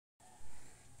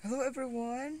Hello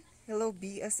everyone. Hello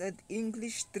BS at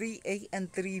English 3A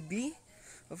and 3B.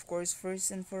 Of course,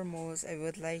 first and foremost, I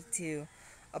would like to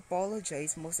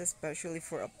apologize most especially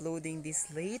for uploading this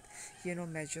late.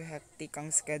 Medyo hectic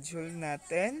ang schedule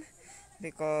natin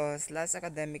because last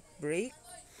academic break,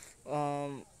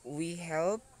 we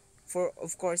helped for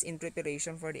of course in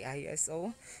preparation for the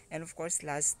ISO, and of course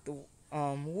last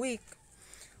week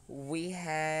we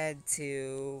had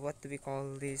to, what do we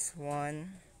call this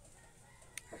one,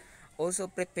 also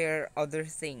prepare other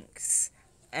things,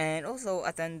 and also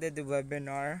attended the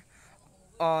webinar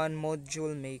on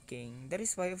module making. That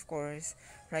is why, of course,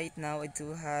 right now I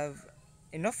do have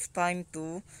enough time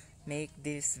to make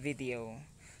this video.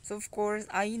 So, of course,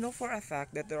 I know for a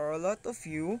fact that there are a lot of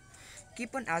you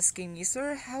keep on asking me,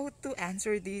 sir, how to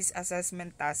answer this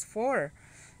assessment task 4?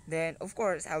 Then, of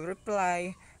course, I'll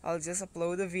reply. I'll just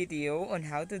upload a video on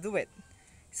how to do it.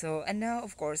 So, and now,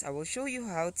 of course, I will show you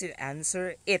how to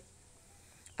answer it.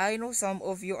 I know some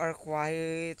of you are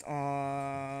quite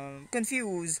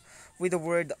confused with the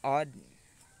word odd.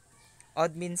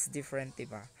 Odd means different,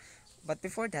 diba? But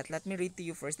before that, let me read to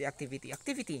you first the activity.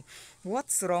 Activity.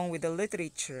 What's wrong with the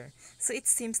literature? So it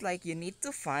seems like you need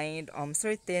to find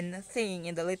certain thing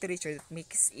in the literature that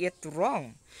makes it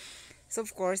wrong. So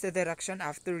of course, the direction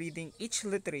after reading each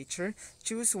literature,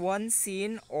 choose one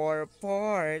scene or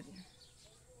part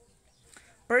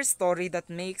per story that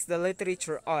makes the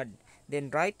literature odd. Then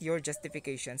write your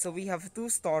justification. So we have two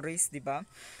stories, diba?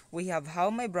 We have how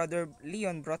my brother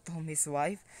Leon brought home his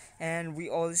wife, and we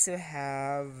also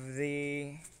have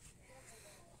the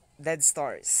dead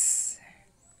stars.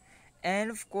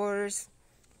 And of course,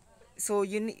 so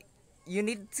you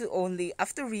need to only,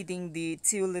 after reading the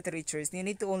two literatures, you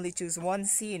need to only choose one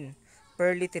scene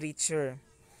per literature.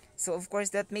 So of course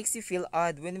that makes you feel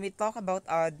odd. When we talk about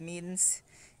odd means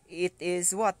it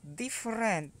is what?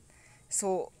 Different.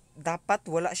 So dapat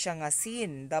wala siya nga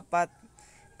scene. Dapat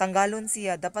tanggalon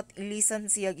siya, dapat ilisan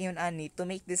siya giyon ani to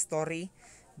make this story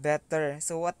better.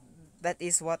 So that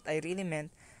is what I really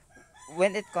meant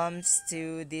when it comes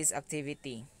to this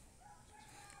activity.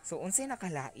 So unsay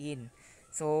nakalain?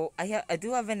 So I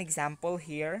do have an example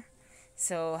here.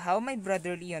 So how my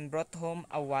brother Leon brought home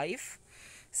a wife.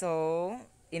 So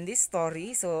in this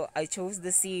story, so I chose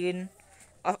the scene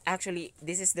of, actually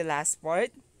this is the last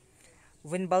part,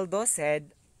 when Baldo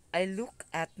said, I looked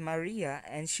at Maria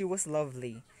and she was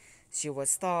lovely. She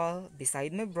was tall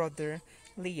beside my brother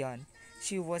Leon.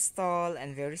 She was tall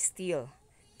and very still.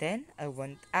 Then I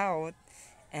went out,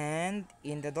 and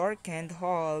in the darkened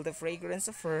hall the fragrance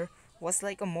of her was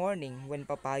like a morning when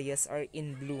papayas are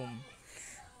in bloom.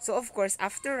 So of course,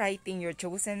 after writing your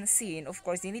chosen scene, of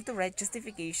course, you need to write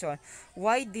justification.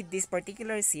 Why did this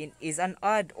particular scene is an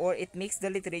odd or it makes the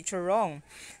literature wrong?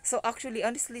 So actually,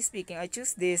 honestly speaking, I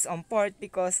choose this part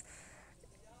because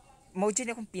mao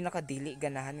dyan akong pinakadili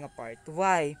ganahan nga part.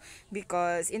 Why?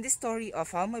 Because in the story of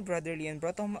how my brother Leon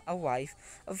brought home a wife,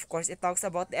 of course, it talks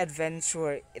about the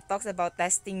adventure. It talks about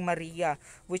testing Maria,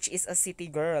 which is a city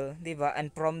girl, di ba? And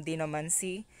prom din naman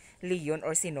si Leon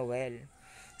or si Noel.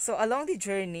 So along the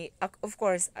journey, of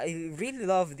course, I really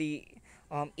love the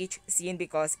each scene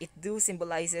because it do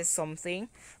symbolizes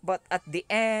something. But at the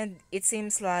end, it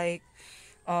seems like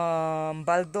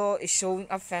Baldo is showing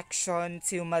affection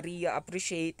to Maria,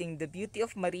 appreciating the beauty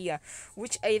of Maria,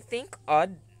 which I think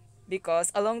odd because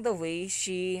along the way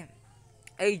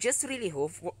I just really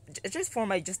hope, just for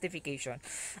my justification,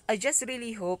 I just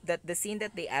really hope that the scene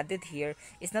that they added here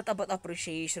is not about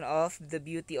appreciation of the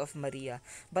beauty of Maria,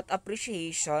 but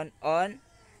appreciation on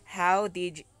how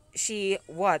did she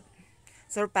what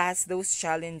surpass those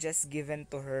challenges given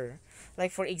to her. Like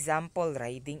for example,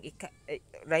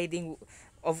 riding,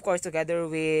 of course, together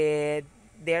with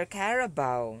their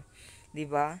Carabao, 'di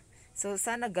ba? So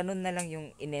sana ganun na lang yung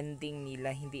inending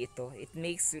nila, hindi ito. It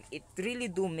really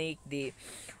do make the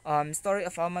story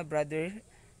of how my brother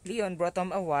Leon brought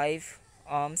home a wife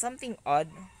something odd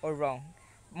or wrong.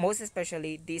 Most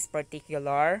especially this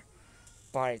particular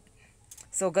part.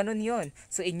 So ganun 'yon.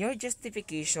 So in your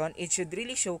justification, it should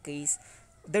really showcase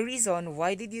the reason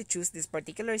why did you choose this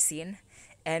particular scene,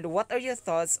 and what are your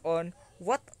thoughts on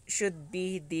what should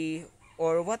be the,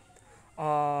 or what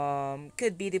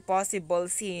could be the possible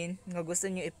scene nga gusto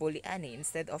niyo ipuli ani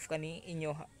instead of kani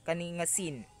nga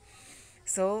scene.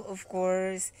 So of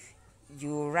course,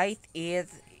 you write it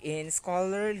in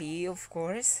scholarly, of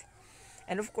course.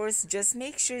 And of course, just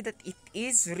make sure that it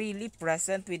is really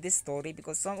present with the story,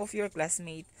 because some of your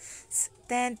classmates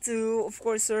tend to, of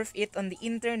course, surf it on the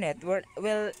internet.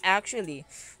 Where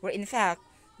in fact,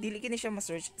 dili kini siya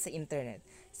ma-search sa internet.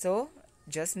 So,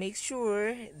 just make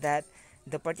sure that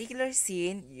The particular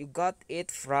scene, you got it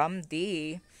from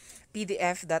the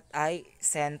PDF that I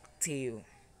sent to you.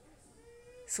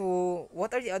 So,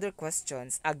 what are the other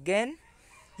questions? Again,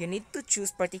 you need to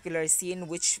choose particular scene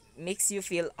which makes you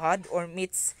feel odd or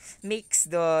makes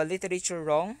the literature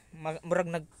wrong. Murag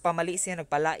nagpamali siya,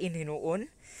 nagpalain hinuon.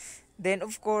 Then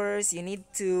of course, you need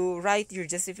to write your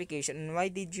justification and why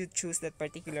did you choose that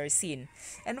particular scene.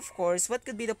 And of course, what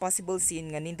could be the possible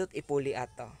scene nga nindot ipuli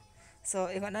ato. So,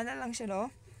 ingon na lang siya, no?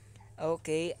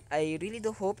 Okay, I really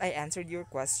do hope I answered your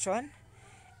question.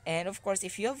 And of course,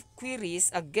 if you have queries,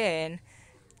 again,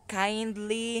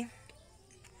 kindly,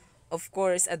 of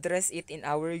course, address it in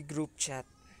our group chat.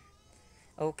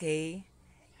 Okay?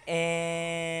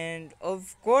 And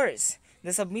of course,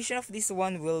 the submission of this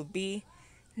one will be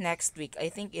next week. I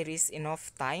think it is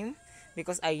enough time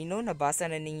because I know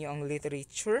nabasa na ninyo ang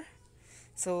literature.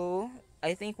 So,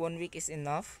 I think 1 week is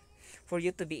enough for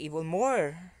you to be able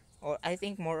more, or I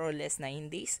think more or less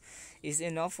 9 days is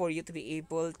enough for you to be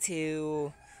able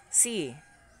to see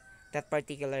that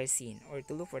particular scene or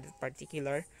to look for that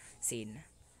particular scene.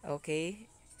 Okay?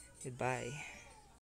 Goodbye.